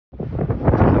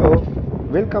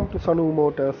Welcome to Sanu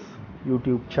Motors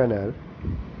YouTube channel.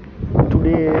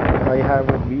 Today I have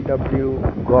a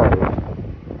VW Golf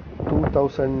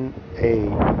 2008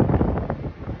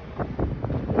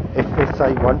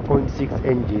 FSI 1.6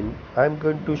 engine. I'm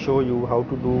going to show you how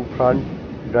to do front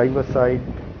driver side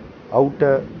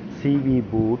outer CV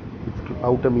boot.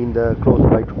 Outer mean the close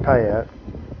by to tire.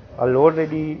 I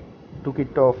already took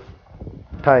it off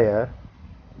tire,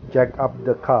 jack up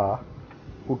the car,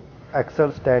 put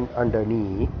axle stand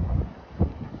underneath.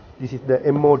 This is the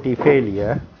MOT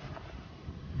failure.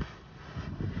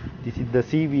 This is the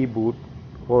CV boot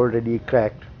already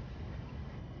cracked.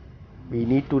 We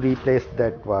need to replace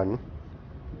that one.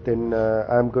 Then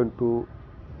I'm going to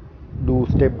do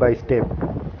step by step.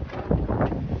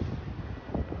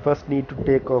 First need to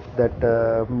take off that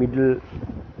middle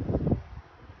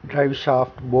drive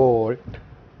shaft bolt.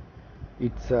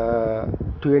 It's a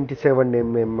 27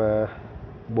 mm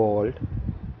bolt.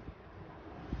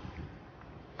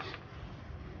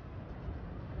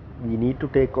 We need to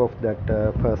take off that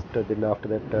first, then after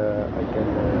that I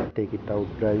can take it out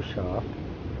drive shaft.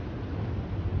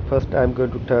 First I'm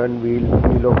going to turn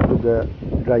wheel off to the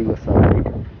driver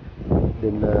side.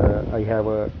 Then I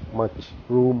have much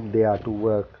room there to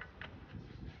work.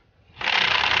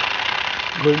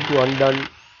 Going to undone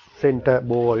center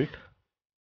bolt.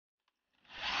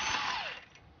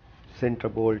 Center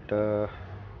bolt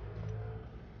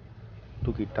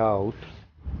took it out.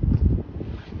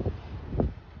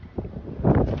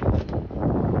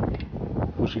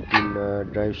 Push it in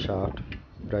drive shaft.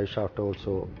 Drive shaft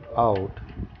also out.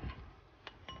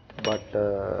 But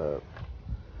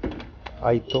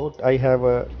I thought I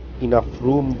have enough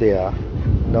room there.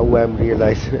 Now I'm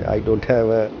realizing I don't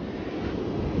have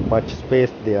much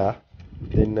space there.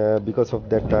 Then because of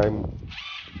that I'm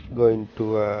going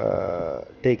to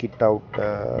take it out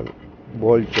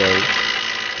ball joint.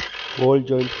 Ball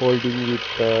joint holding with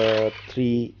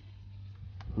 3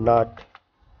 nut.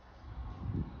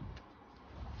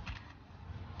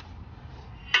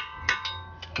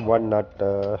 One nut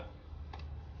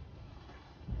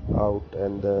out,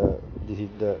 and this is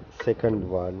the second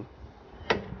one.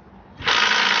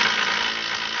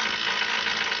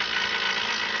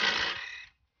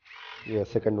 Yeah,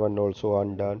 second one also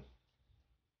undone.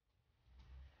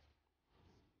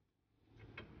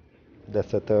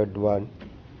 That's the third one.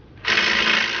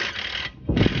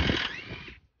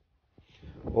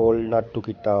 All nut took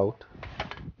it out.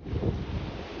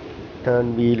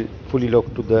 Turn wheel fully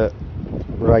locked to the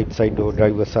right side or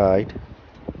driver side.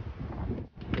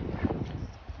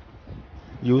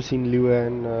 Using lever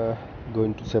and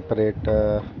going to separate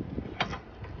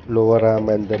lower arm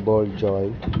and the ball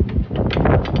joint.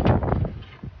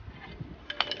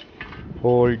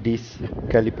 All this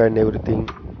caliper and everything,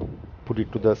 put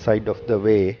it to the side of the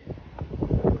way.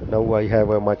 Now I have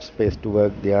much space to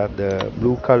work there. The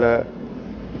blue color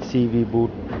CV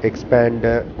boot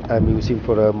expander I'm using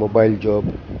for a mobile job.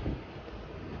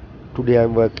 Today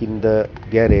I'm working the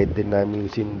garage, then I'm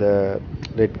using the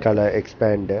red color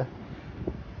expander.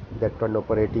 That one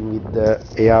operating with the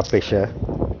air pressure.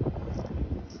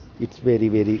 It's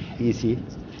very easy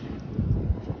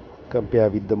compare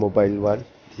with the mobile one.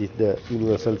 This is the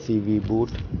universal CV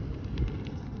boot.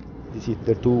 This is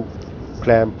the 2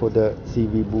 clamp for the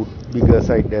CV boot, bigger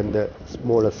side and the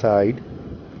smaller side.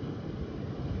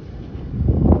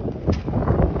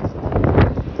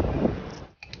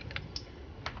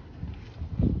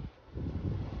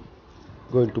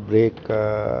 Going to break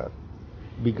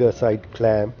bigger side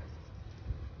clamp.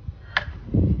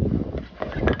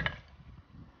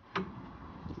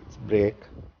 It's break.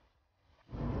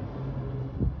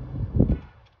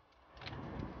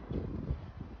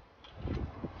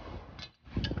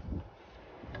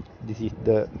 This is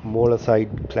the smaller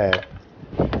side clamp.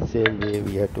 Same way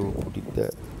we have to put it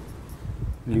the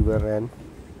lever and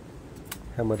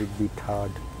hammer it bit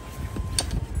hard.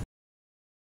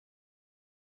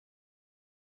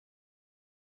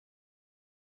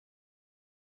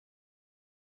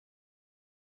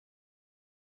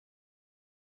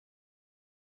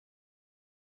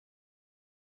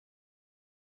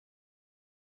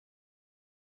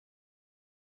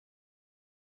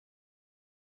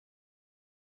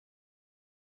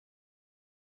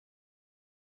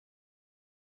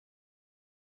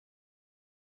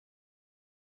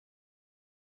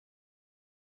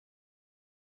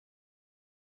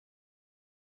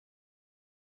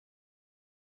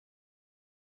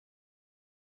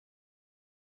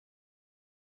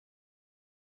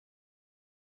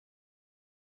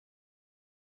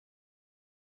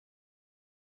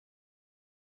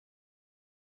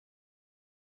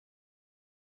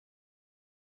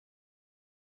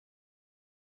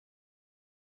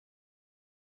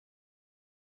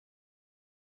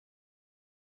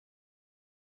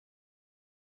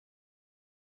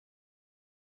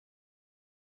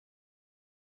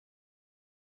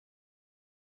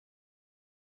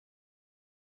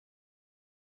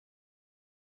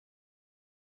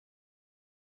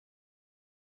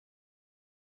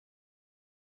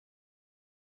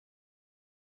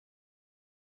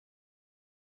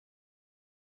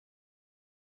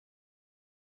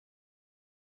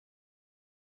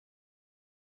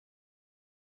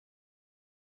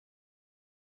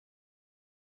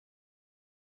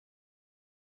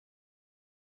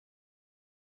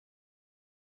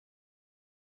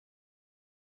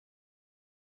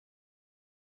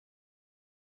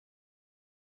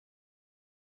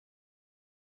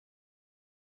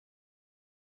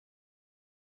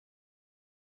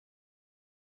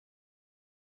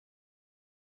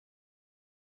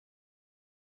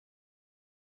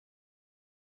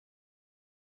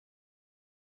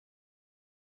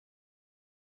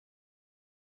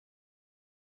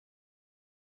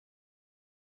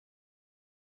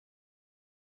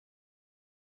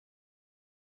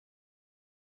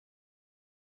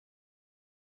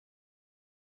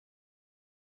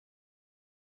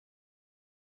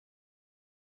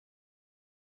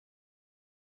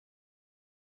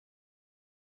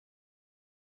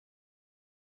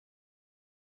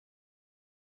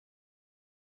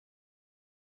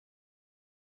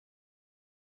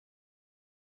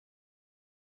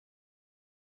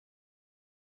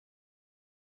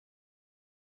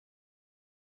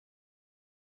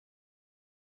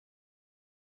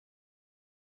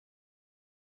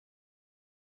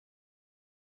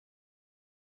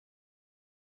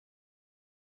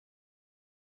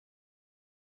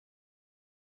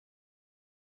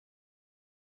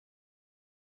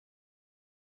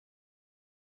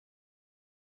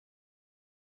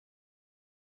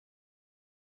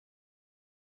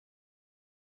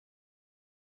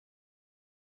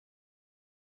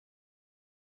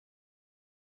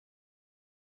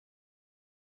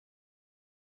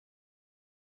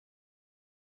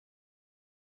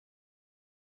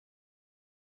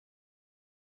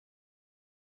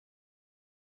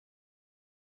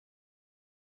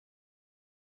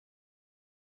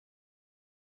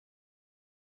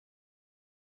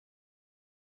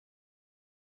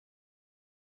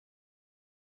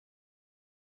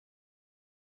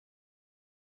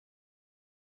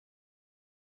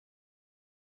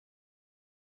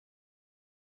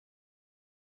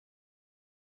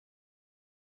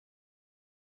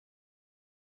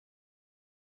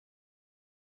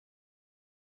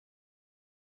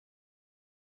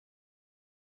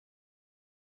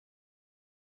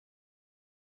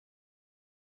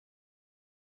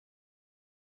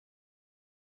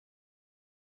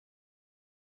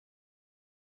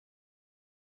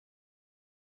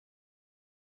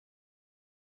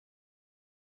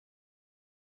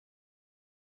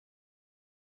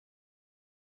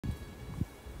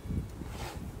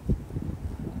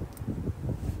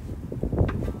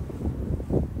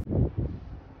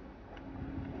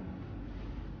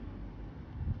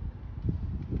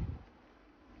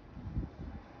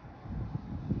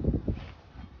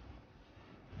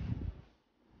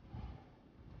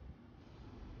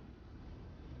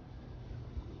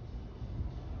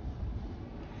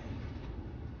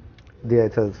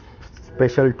 There's a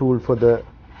special tool for the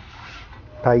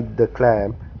tight the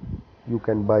clamp. You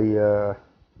can buy eBay.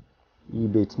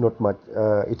 It's not much.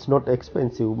 It's not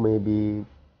expensive. Maybe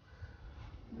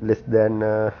less than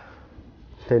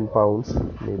 10 pounds.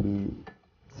 Maybe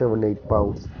 7-8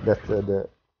 pounds. That's the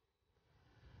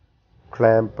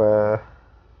clamp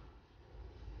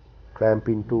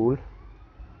clamping tool.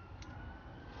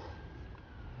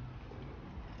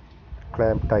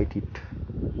 Clamp tight it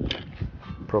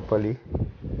properly.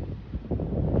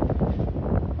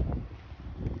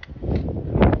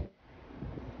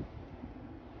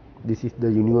 This is the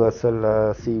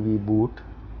universal CV boot.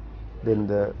 Then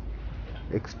the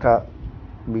extra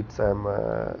bits I'm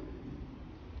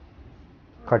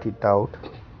cut it out.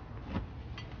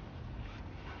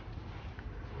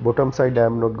 Bottom side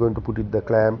I'm not going to put it the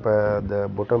clamp. The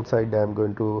bottom side I'm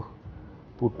going to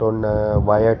put on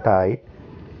wire tie.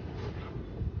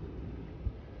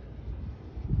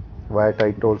 Wire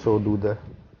tie also doing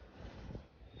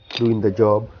the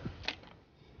job.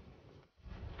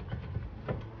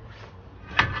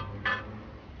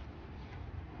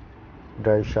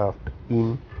 Drive shaft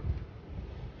in.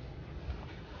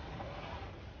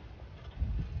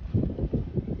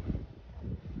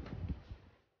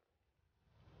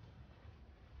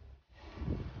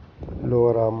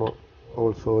 Lower arm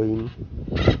also in.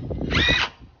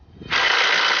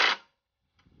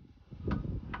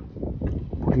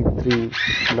 Put it 3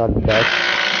 nut back.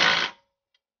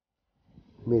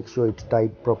 Make sure it's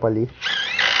tight properly.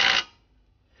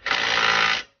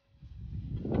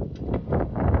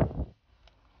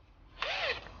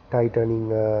 Tightening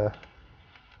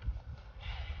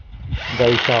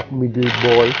drive shaft middle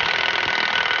ball.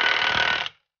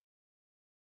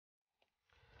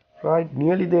 Right,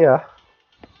 nearly there.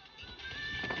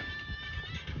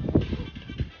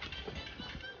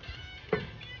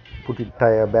 Put it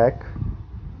tire back.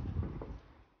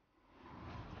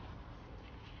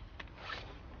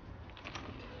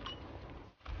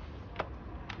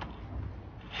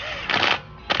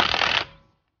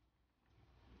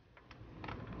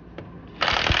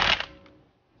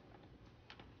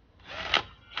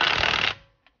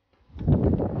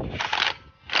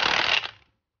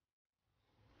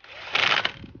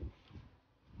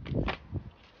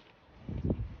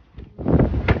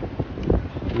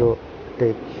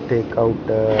 Take out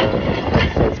the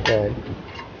axle stand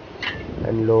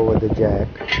and lower the jack.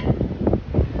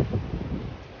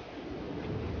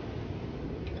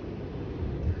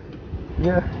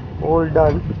 Yeah, all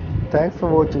done. Thanks for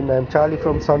watching. I'm Charlie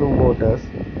from Sanu Motors.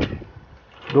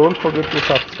 Don't forget to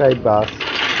subscribe us.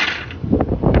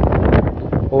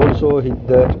 Also hit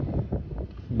the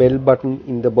bell button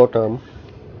in the bottom.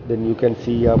 Then you can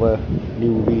see our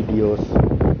new videos.